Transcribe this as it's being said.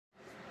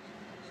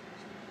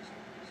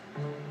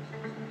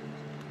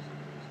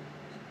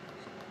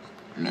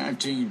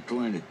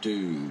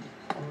1922,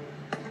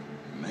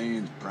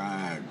 man's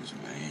pride was a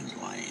man's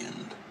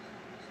land.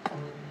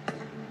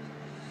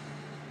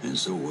 And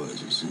so was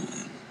his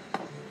son.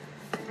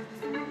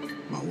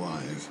 My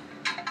wife,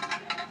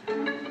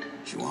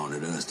 she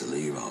wanted us to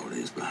leave all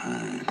this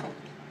behind.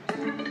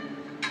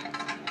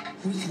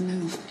 We can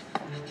move.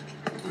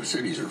 Our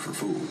cities are for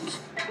fools.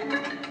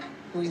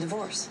 We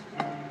divorce.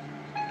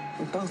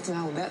 We both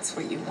know that's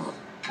what you want.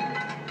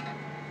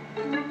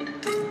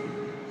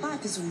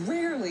 Life is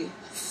rarely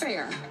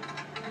fair,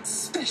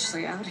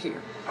 especially out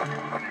here.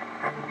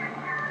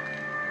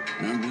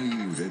 And I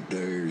believe that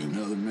there's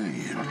another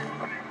man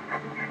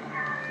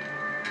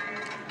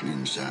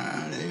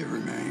inside every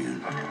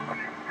man.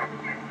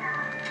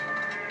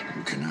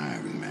 A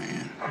conniving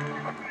man.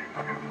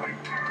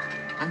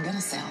 I'm gonna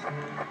sell.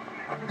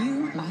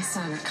 You, my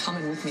son, are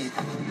coming with me.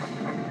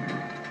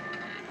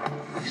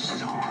 This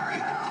is our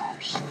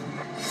house.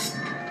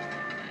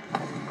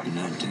 In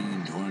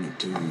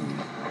 1922,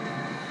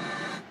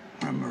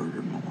 I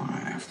murdered my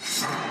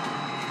wife.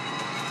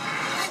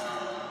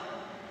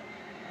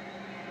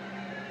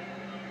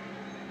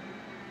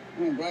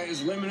 Want to buy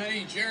his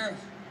lemonade, Sheriff?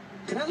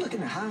 Can I look in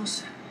the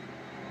house?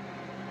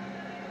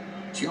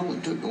 She only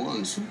took the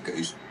one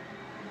suitcase.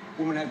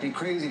 Woman have to be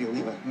crazy to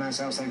leave a nice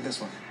house like this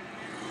one.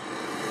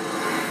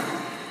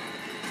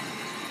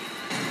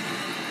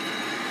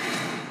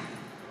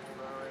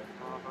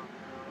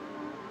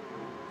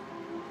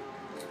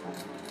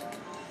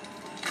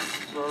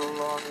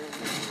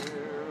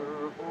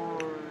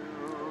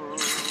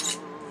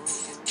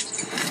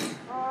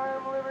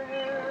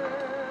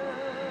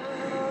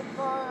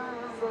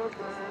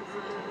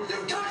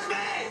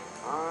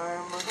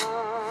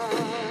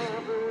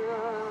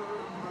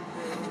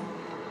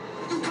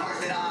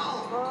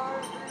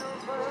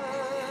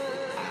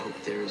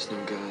 There is no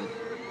God,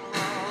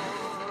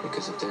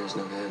 because if there is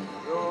no heaven,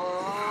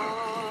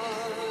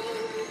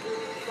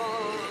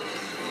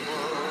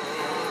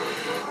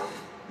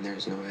 there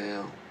is no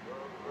hell.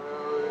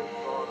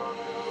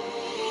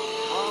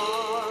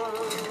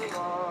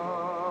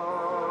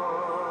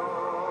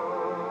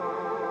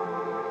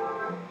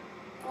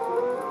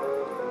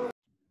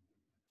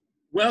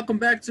 Welcome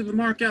back to the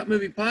Mark Out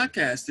Movie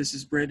Podcast. This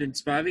is Brendan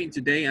Spivey, and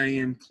today I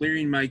am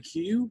clearing my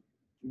queue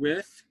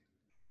with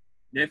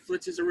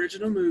Netflix's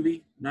original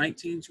movie,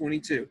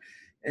 1922.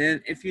 And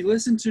if you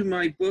listen to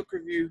my book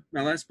review,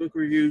 my last book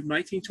review,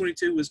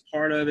 1922 was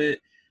part of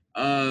it.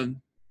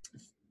 I'm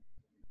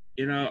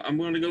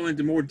going to go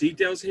into more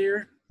details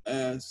here.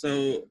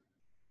 So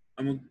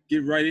I'm going to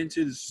get right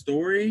into the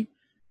story.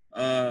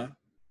 And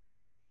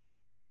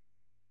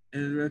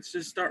let's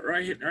just start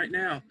right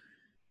now.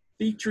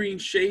 Featuring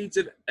shades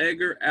of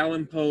Edgar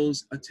Allan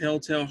Poe's A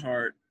Telltale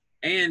Heart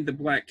and The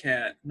Black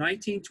Cat,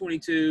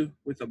 1922,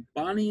 with a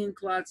Bonnie and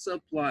Clyde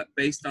subplot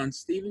based on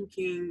Stephen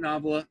King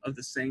novel of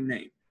the same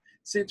name,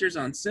 centers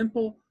on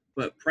simple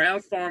but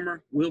proud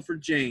farmer Wilfred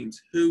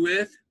James, who,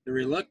 with the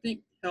reluctant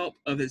help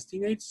of his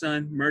teenage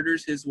son,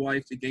 murders his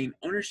wife to gain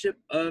ownership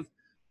of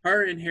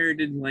her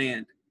inherited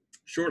land.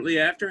 Shortly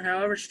after,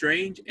 however,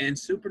 strange and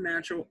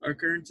supernatural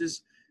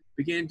occurrences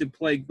begin to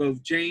plague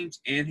both James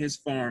and his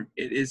farm.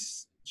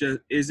 Is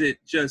it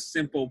just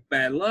simple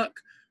bad luck,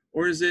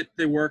 or is it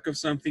the work of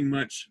something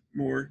much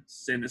more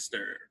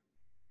sinister?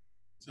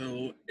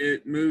 So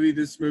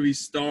this movie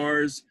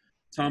stars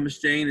Thomas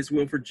Jane as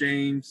Wilfred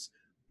James,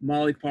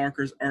 Molly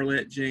Parker as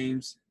Arlette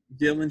James,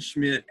 Dylan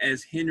Schmidt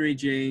as Henry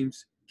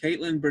James,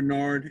 Caitlin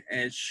Bernard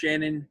as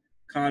Shannon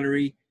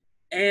Cottery,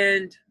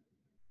 and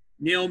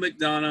Neil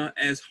McDonough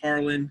as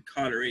Harlan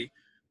Cottery.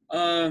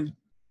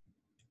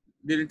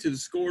 Get into the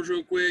scores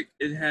real quick.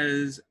 It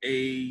has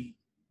a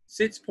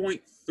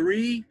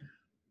 6.3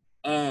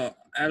 out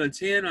of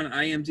 10 on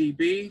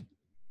IMDb.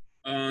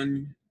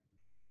 On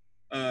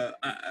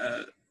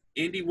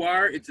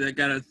IndieWire, it's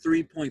got a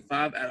 3.5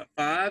 out of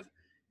 5.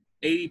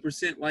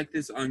 80% like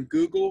this on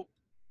Google.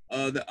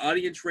 The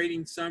audience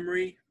rating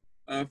summary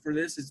for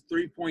this is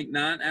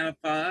 3.9 out of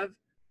 5.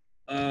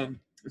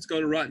 Let's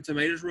go to Rotten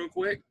Tomatoes real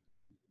quick.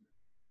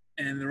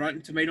 And the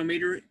Rotten Tomato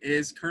meter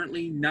is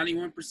currently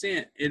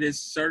 91%. It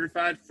is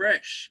certified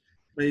fresh,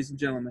 ladies and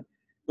gentlemen.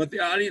 But the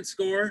audience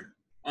score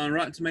on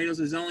Rotten Tomatoes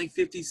is only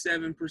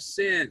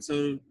 57%,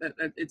 so that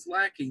it's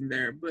lacking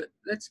there. But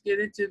let's get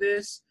into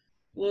this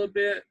a little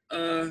bit.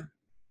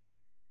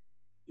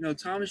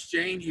 Thomas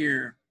Jane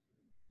here.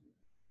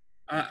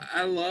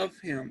 I love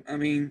him. I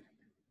mean,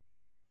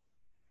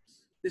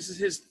 this is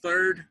his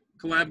third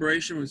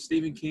collaboration with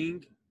Stephen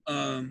King.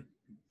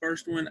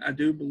 First one, I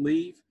do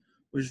believe,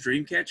 was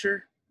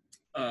Dreamcatcher,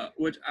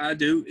 which I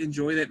do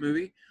enjoy that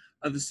movie.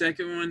 The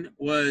second one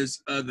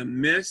was The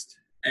Mist,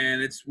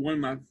 and it's one of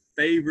my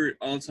favorite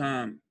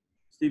all-time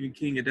Stephen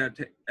King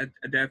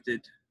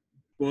adapted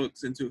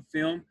books into a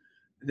film.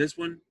 This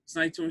one, it's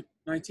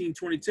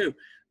 1922.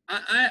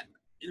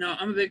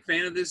 I'm a big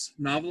fan of this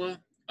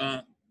novella.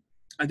 I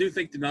do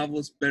think the novel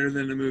is better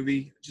than the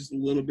movie, just a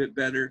little bit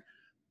better.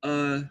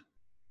 Problem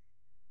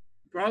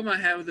I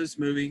have with this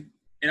movie,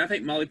 and I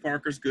think Molly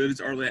Parker's good as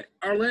Arlette.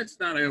 Arlette's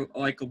not a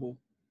likable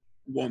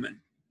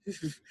woman.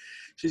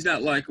 She's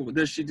not likable.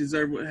 Does she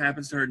deserve what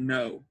happens to her?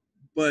 No,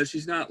 but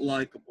she's not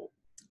likable.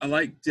 I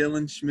like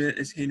Dylan Schmidt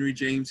as Henry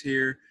James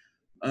here.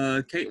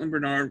 Caitlin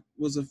Bernard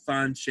was a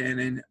fine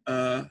Shannon.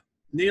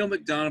 Neil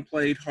McDonough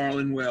played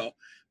Harlan well.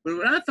 But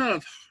when I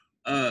thought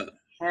of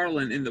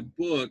Harlan in the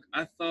book,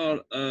 I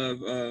thought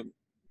of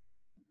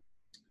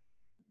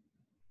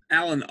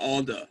Alan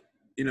Alda.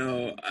 You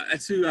know,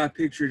 that's who I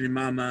pictured in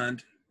my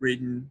mind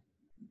reading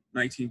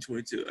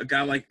 1922. A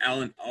guy like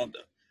Alan Alda.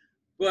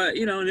 But,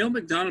 you know, Neil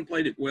McDonough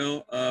played it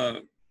well.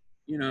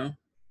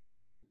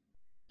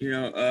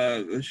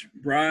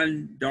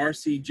 Brian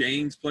Darcy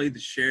James played the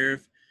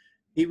sheriff.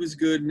 He was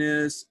good in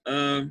this.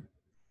 But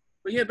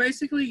yeah,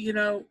 basically, you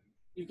know,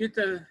 you get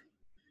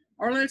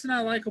Arlette's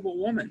not a likable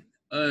woman.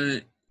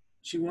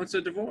 She wants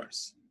a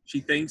divorce. She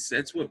thinks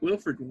that's what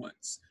Wilford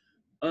wants.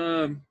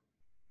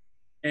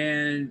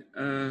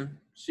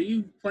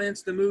 She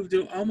plans to move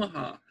to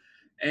Omaha.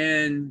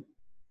 And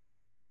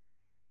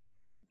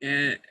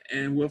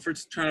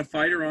Wilford's trying to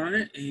fight her on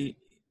it. He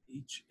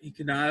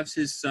connives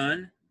his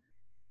son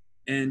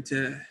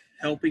into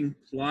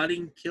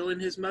plotting killing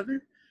his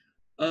mother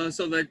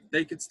so that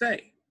they could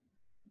stay.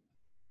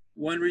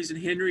 One reason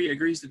Henry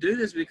agrees to do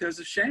this because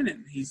of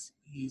Shannon. He's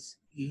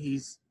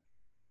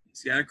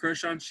got a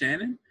crush on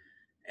Shannon,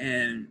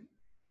 and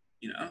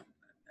you know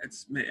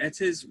that's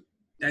his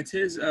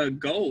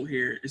goal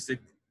here is to,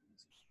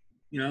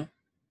 you know,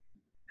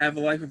 have a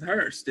life with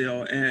her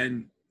still,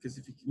 and because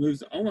if he moves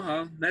to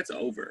Omaha, that's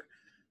over.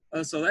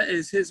 So that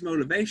is his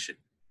motivation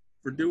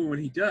for doing what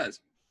he does.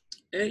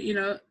 And, you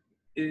know,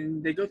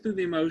 and they go through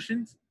the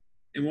emotions.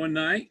 And one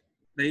night,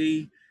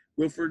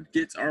 Wilford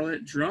gets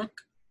Arlette drunk,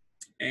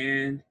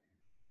 and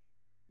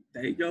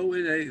they go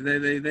and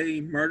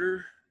they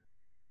murder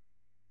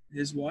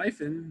his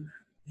wife and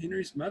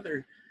Henry's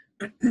mother.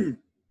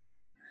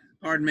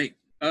 Pardon me.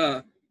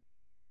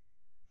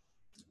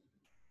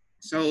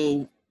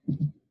 So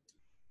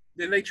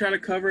then they try to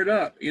cover it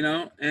up, you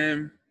know,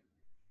 and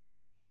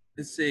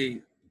let's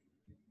see.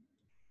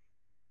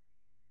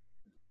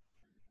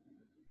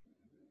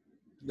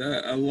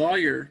 A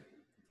lawyer,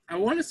 I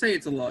want to say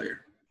it's a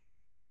lawyer,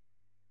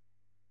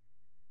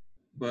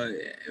 but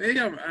maybe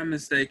I'm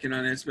mistaken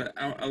on this, but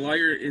a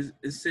lawyer is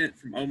sent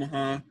from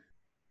Omaha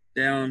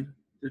down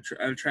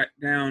to track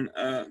down,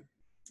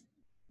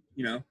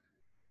 you know,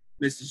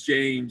 Mrs.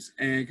 James,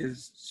 and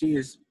because she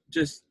has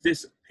just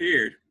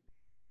disappeared.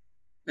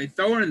 They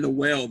throw her in the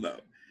well, though,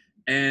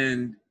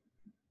 and,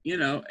 you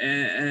know,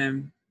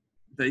 and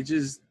they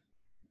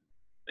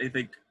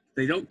think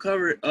they don't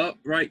cover it up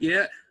right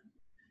yet.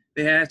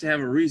 They have to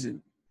have a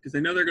reason because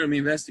they know they're going to be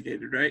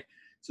investigated, right?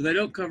 So they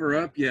don't cover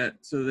up yet.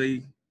 So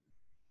they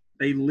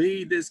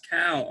lead this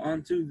cow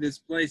onto this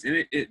place,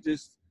 and it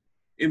just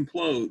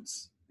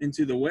implodes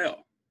into the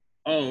well.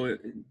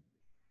 And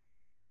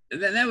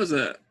that was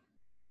a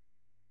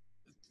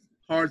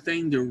hard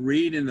thing to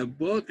read in the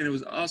book, and it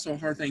was also a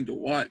hard thing to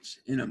watch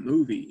in a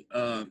movie.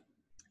 But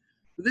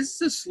this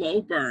is a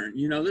slow burn.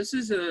 You know, this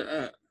is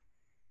a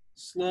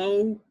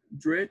slow,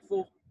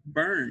 dreadful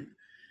burn.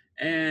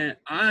 And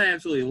I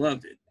absolutely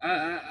loved it.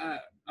 I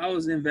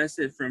was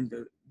invested from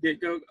the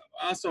get-go.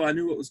 Also, I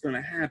knew what was going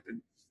to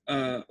happen,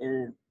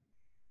 or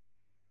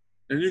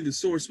I knew the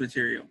source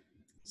material.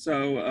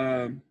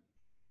 So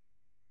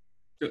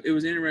it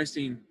was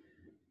interesting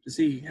to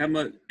see how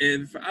much.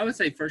 If I would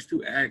say first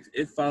two acts,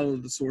 it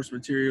followed the source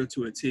material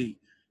to a T.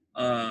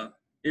 It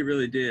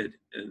really did.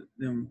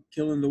 Them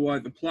killing the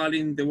wife,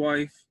 plotting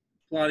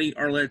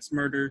Arlette's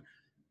murder,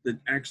 the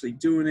actually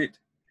doing it.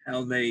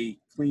 How they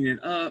clean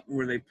it up,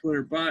 where they put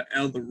her butt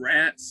out, the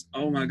rats.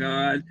 Oh my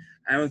God.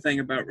 I have a thing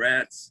about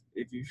rats.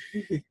 If you,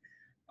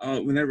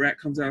 when that rat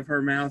comes out of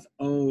her mouth,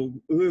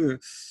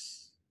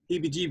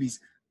 heebie-jeebies.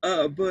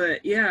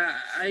 But yeah,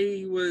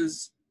 I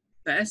was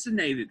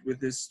fascinated with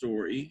this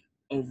story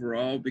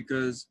overall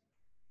because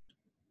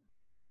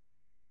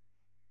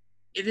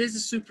it is a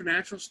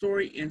supernatural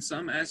story in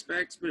some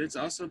aspects, but it's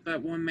also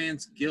about one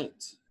man's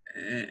guilt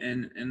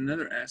and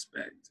another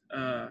aspect.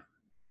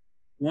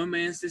 One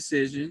man's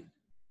decision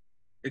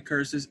that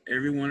curses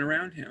everyone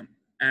around him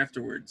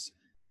afterwards.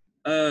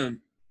 Yeah,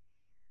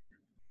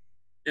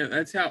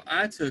 that's how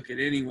I took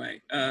it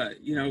anyway.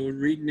 You know,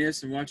 reading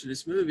this and watching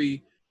this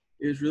movie,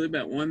 it was really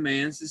about one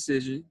man's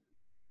decision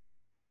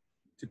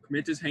to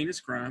commit this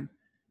heinous crime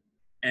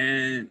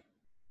and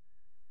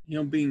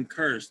him being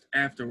cursed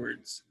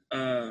afterwards.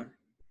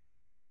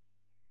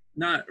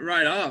 Not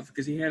right off,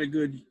 because he had a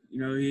good, you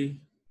know, he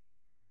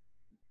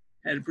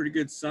had a pretty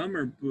good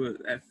summer,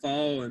 but that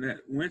fall and that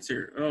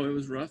winter, it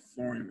was rough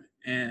for him.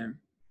 And,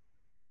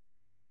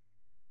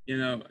 you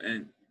know,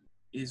 and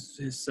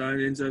his son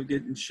ends up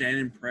getting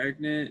Shannon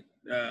pregnant.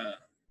 The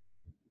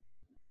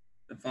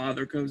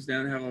father comes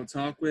down to have a little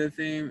talk with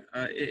him.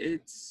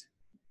 It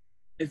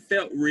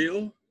felt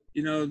real.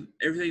 You know,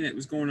 everything that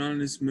was going on in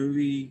this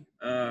movie,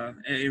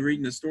 and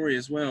reading the story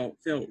as well,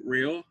 felt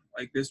real.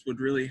 Like this would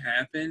really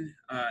happen.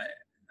 I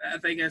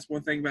think that's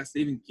one thing about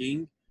Stephen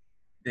King,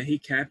 that he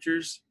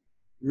captures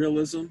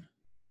realism.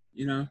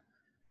 You know,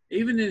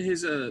 even in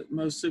his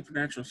most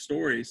supernatural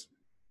stories,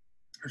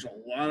 there's a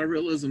lot of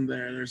realism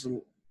there. There's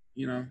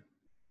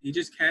he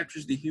just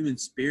captures the human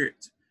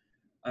spirit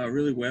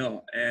really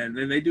well, and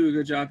they do a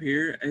good job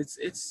here. It's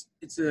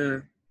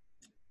a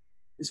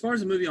as far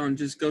as the movie on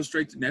just go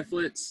straight to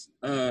Netflix,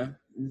 a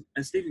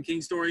Stephen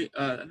King story.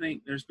 I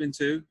think there's been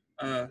two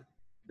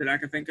that I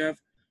can think of.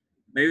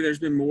 Maybe there's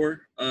been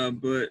more,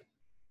 but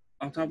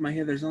off the top of my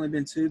head, there's only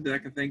been two that I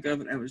can think of,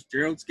 and that was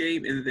Gerald's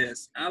Game and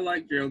this. I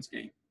like Gerald's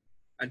Game,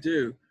 I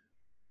do,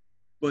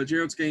 but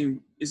Gerald's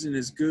Game isn't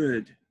as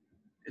good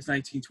as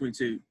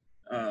 1922,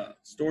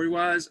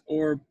 story-wise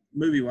or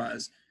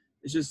movie-wise.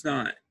 It's just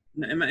not.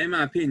 In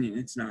my opinion,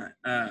 it's not.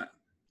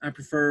 I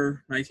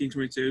prefer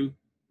 1922,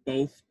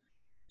 both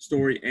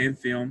story and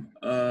film.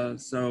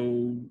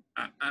 So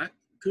I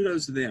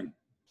kudos to them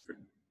for,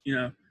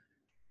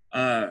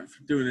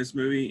 for doing this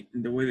movie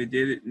and the way they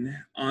did it and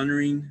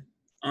honoring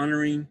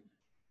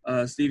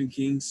Stephen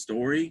King's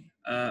story.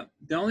 The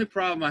only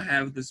problem I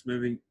have with this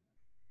movie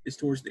is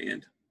towards the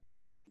end,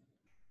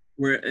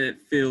 where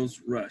it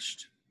feels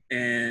rushed,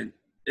 and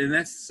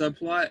that's the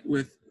subplot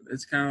with.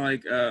 It's kind of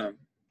like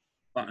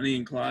Bonnie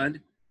and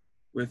Clyde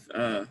with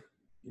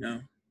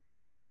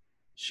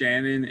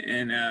Shannon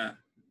and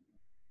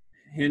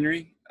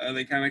Henry.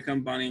 They kind of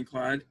come Bonnie and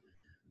Clyde.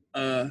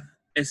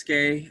 SK.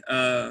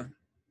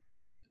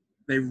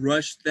 They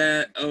rushed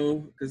that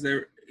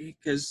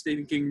because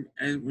Stephen King,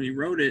 and when he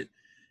wrote it,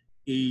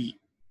 he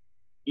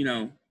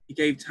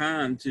gave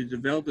time to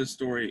develop the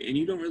story, and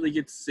you don't really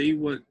get to see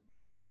what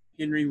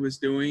Henry was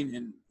doing,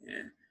 and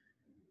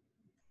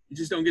you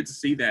just don't get to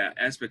see that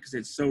aspect because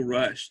it's so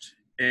rushed,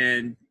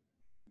 and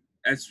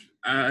that's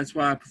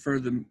why I prefer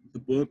the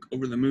book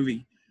over the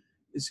movie.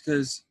 It's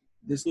because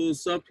this little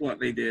subplot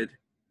they did,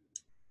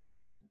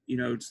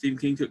 Stephen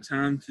King took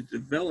time to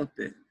develop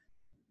it,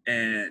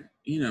 and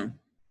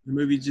the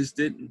movie just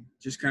didn't,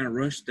 just kind of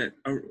rushed that,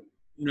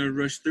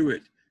 rushed through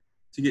it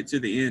to get to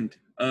the end.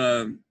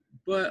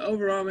 But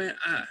overall, man,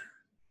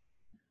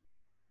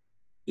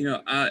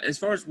 as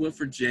far as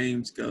Wilford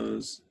James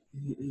goes,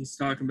 he's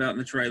talking about in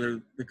the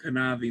trailer the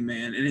Kanavi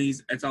man, and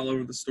it's all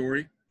over the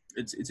story.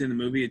 It's in the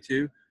movie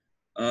too.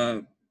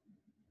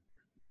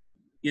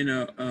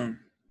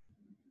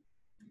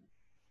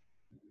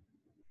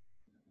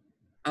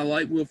 I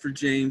like Wilford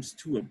James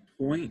to a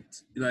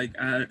point. Like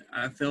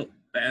I felt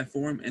bad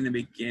for him in the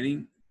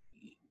beginning,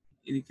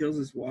 and he kills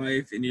his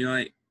wife, and you're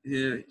like,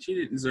 yeah, she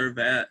didn't deserve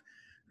that.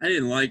 I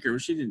didn't like her,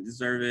 but she didn't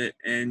deserve it,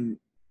 and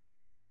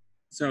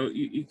so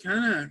you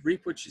kind of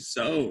reap what you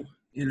sow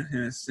in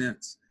a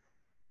sense.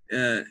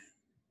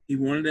 He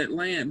wanted that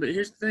land, but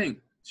here's the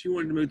thing: she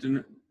wanted to move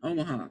to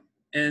Omaha,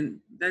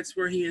 and that's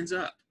where he ends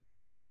up.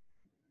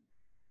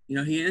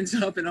 He ends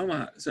up in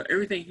Omaha. So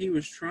everything he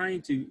was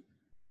trying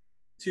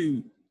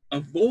to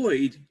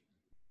avoid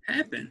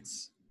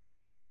happens.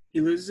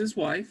 He loses his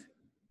wife,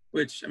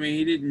 which,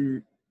 he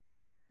didn't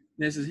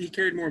necessarily, he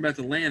cared more about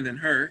the land than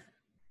her.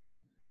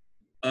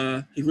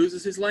 He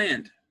loses his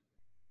land,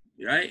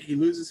 right? He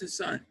loses his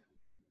son.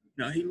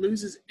 He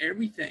loses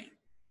everything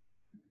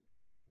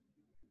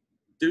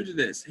due to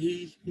this.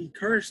 He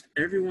cursed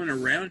everyone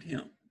around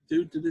him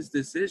due to this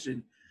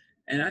decision.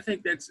 And I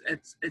think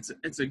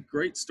it's a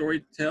great story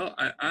to tell.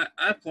 I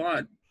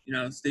applaud,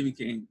 Stephen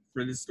King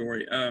for this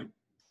story.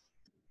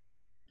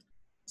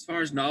 As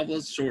far as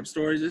novels, short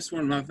stories, this is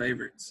one of my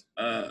favorites.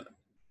 I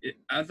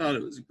thought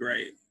it was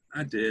great.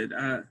 I did.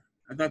 I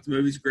thought the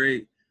movie's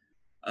great.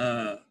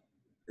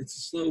 It's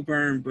a slow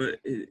burn, but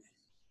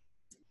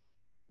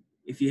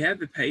if you have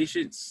the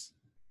patience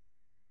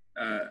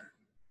to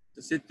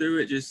sit through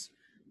it, just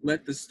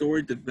let the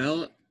story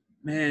develop,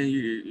 man,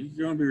 you're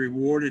going to be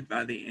rewarded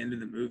by the end of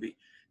the movie.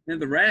 Now,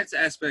 the rats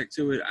aspect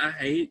to it, I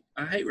hate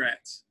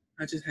rats.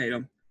 I just hate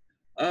them.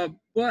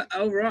 But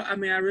overall, I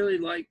really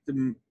like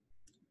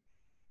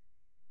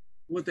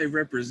what they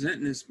represent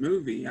in this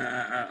movie.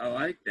 I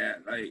like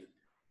that.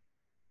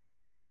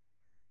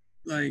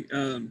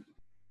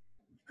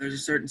 There's a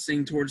certain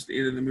scene towards the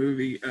end of the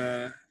movie.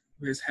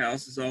 His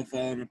house is all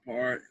falling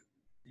apart.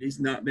 He's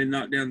not been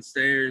knocked down the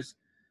stairs.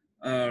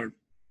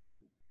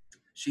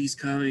 She's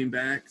coming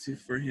back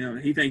for him.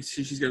 He thinks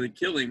she's going to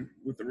kill him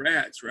with the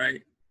rats,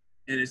 right?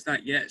 And it's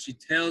not yet. She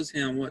tells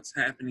him what's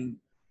happening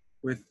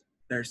with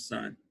their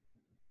son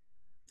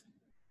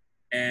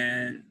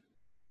and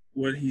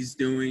what he's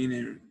doing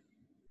and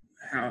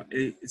how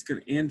it's going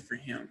to end for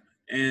him.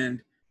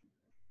 And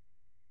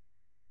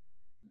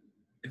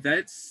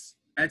that's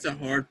a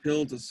hard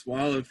pill to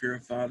swallow if you're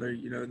a father,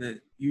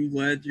 that you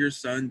led your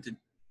son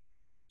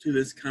to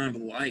this kind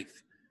of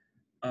life.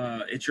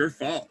 It's your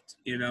fault,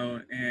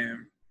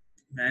 and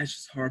that's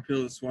just a hard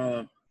pill to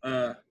swallow.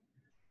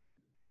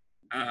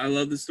 I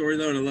love the story,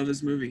 though, and I love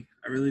this movie.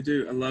 I really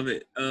do. I love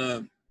it.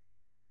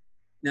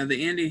 Now,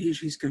 the ending,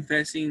 he's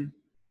confessing.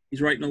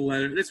 He's writing a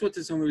letter. That's what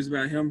this whole movie is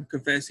about, him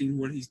confessing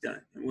what he's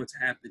done and what's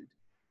happened.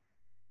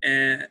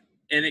 And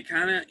it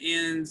kind of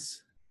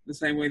ends the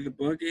same way the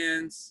book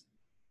ends,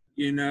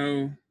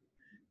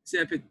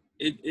 except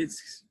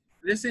it's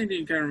this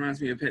ending kind of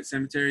reminds me of Pet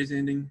Sematari's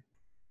ending.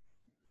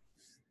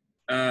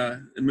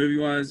 The movie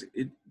wise,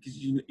 because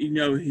you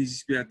know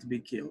he's about to be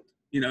killed.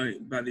 You know,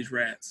 by these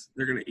rats,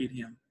 they're gonna eat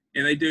him,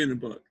 and they do in the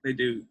book. They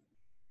do.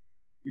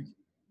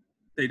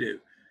 They do.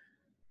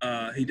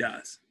 He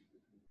dies.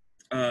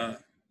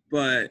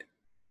 But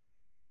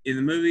in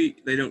the movie,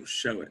 they don't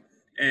show it,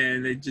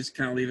 and they just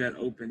kind of leave that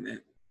open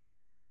that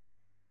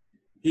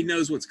he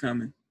knows what's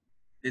coming.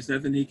 There's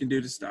nothing he can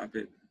do to stop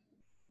it.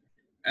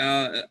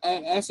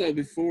 Also,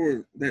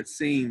 before that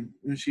scene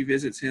when she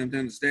visits him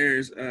down the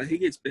stairs, he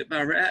gets bit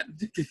by a rat.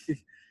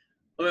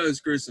 Oh, it's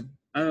gruesome.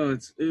 Oh,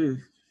 it's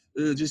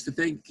just to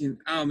think.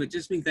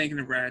 Just me thinking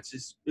of rats.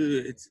 It's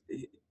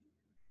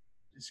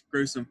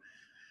gruesome.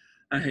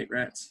 I hate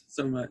rats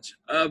so much.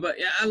 But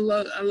yeah, I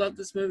love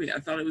this movie. I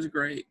thought it was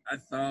great. I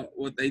thought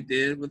what they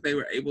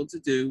were able to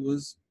do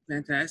was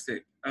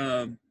fantastic.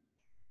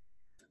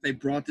 They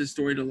brought this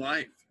story to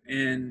life,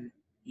 and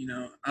you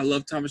know, I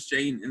love Thomas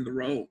Jane in the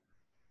role.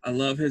 I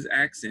love his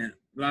accent.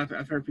 I've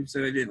heard people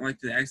say they didn't like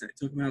the accent. It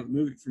took him out of the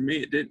movie. For me,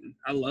 it didn't.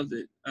 I loved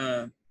it.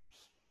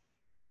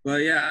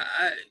 But yeah,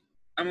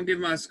 I'm gonna give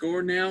my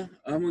score now.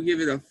 I'm gonna give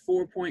it a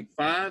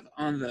 4.5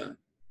 on the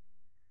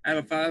out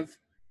of 5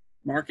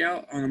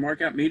 markout on the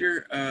markout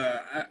meter.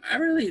 I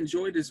really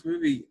enjoyed this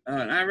movie.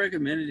 And I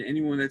recommend it to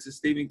anyone that's a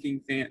Stephen King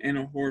fan and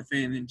a horror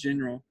fan in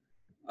general.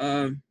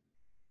 I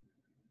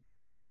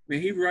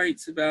mean, he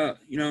writes about,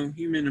 you know,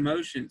 human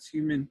emotions,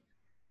 human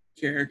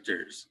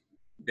characters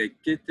that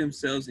get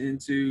themselves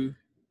into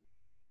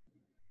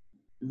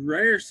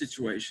rare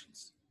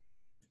situations.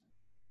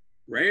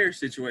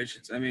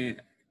 I mean,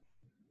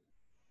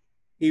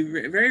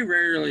 very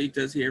rarely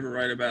does he ever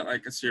write about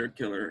like a serial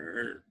killer.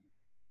 Or,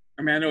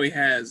 I mean, I know he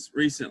has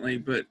recently,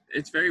 but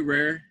it's very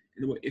rare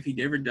if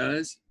he ever does.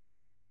 As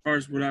far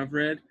as what I've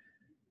read,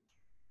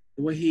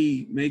 the way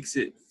he makes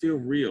it feel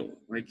real,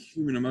 like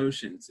human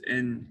emotions,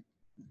 and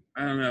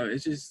I don't know,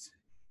 it's just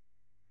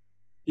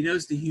he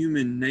knows the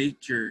human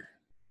nature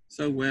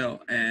so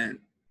well, and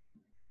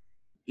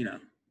you know,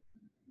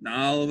 not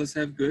all of us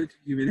have good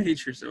human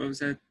nature. Some of us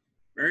have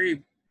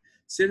very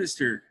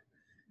sinister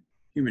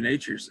human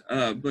natures.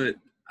 But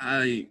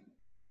I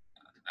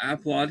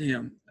applaud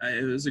him.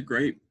 It was a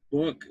great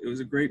book. It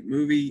was a great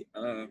movie.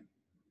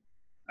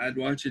 I'd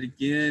watch it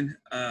again.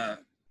 I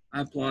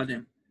applaud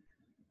him.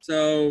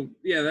 So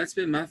yeah, that's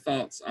been my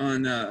thoughts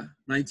on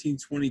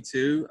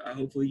 1922.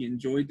 Hopefully you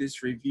enjoyed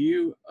this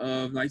review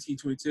of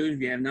 1922. If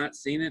you have not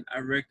seen it,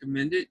 I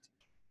recommend it.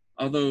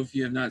 Although if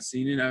you have not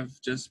seen it,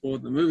 I've just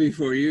spoiled the movie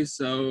for you,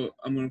 so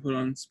I'm going to put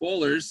on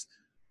spoilers.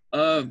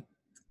 I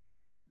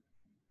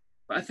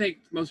think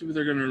most people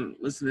that are going to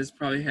listen to this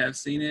probably have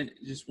seen it,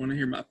 just want to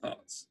hear my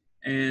thoughts,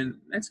 and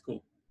that's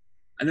cool.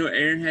 I know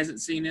Aaron hasn't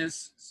seen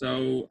this,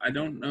 so I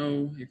don't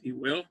know if he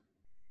will.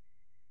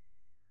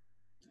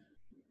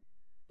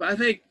 But I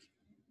think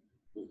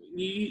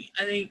you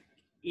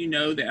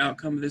know the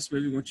outcome of this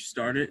movie once you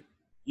start it.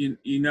 You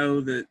know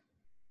that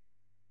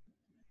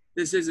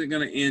this isn't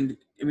going to end.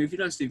 I mean, if you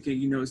know Stephen King,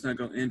 you know it's not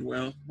going to end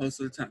well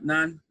most of the time.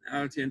 9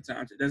 out of 10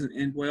 times it doesn't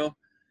end well.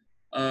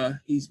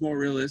 He's more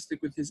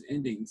realistic with his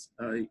endings,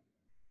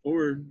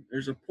 or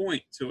there's a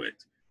point to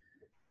it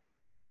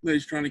that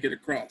he's trying to get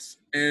across.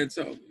 And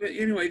so, but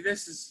anyway,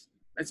 that's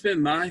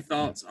been my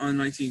thoughts on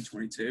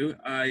 1922.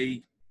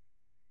 I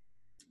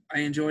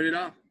enjoyed it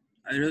all.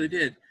 I really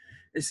did,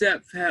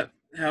 except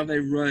how they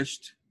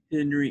rushed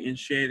Henry and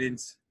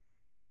Shannon's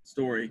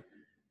story.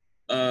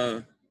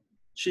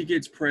 She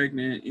gets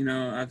pregnant, you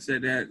know, I've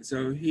said that.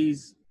 So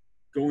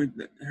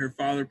her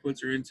father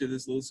puts her into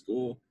this little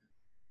school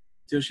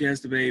till she has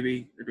the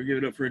baby. They're going to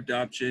give it up for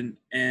adoption.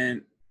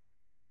 And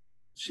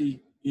she,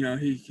 you know,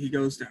 he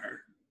goes to her,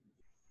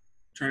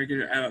 trying to get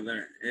her out of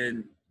there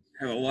and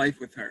have a life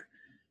with her.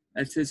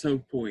 That's his whole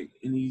point.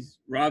 And he's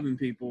robbing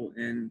people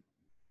and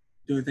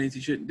doing things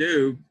he shouldn't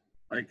do.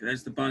 Like,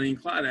 that's the Bonnie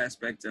and Clyde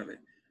aspect of it.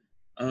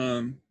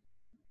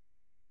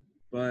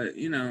 But,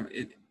 you know,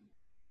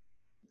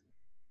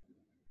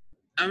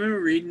 I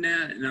remember reading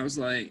that, and I was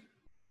like,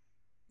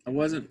 I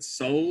wasn't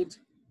sold.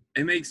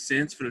 It makes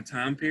sense for the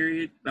time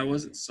period, but I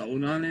wasn't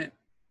sold on it.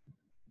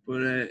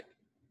 But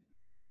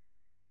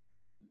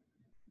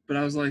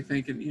I was like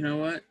thinking, you know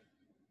what?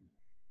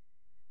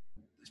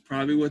 It's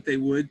probably what they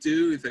would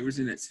do if they was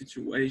in that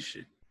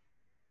situation.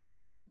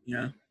 You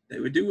know, they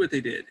would do what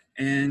they did.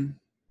 And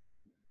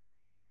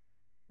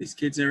these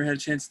kids never had a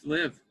chance to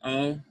live,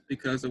 all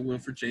because of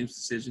Wilford James'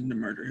 decision to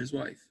murder his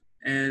wife.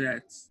 And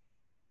that's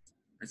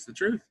the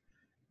truth.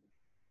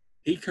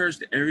 He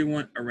cursed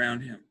everyone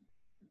around him.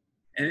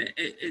 And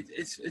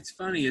it's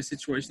funny, a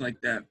situation like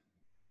that.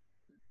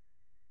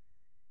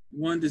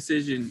 One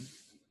decision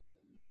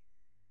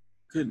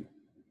could,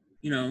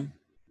 you know,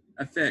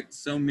 affect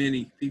so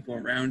many people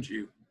around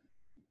you.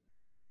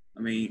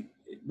 I mean,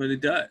 but it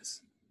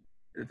does.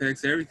 It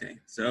affects everything.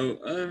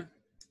 So,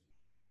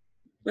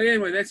 but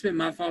anyway, that's been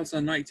my thoughts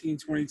on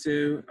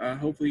 1922.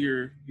 Hopefully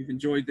you've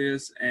enjoyed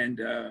this,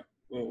 and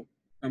we'll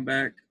come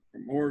back for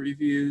more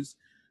reviews.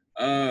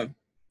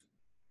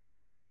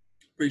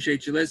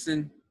 Appreciate you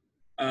listening,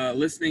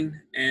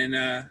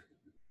 and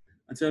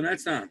until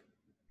next time.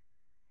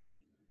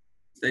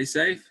 Stay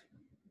safe.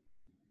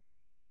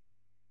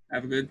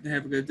 Have a good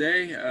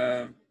day.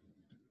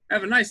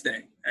 Have a nice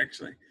day,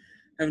 actually.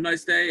 Have a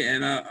nice day,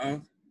 and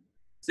I'll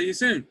see you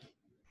soon.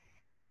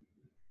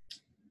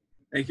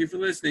 Thank you for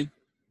listening.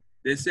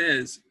 This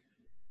has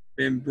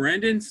been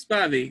Brendan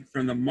Spivey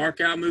from the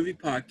Mark Out Movie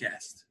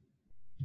Podcast.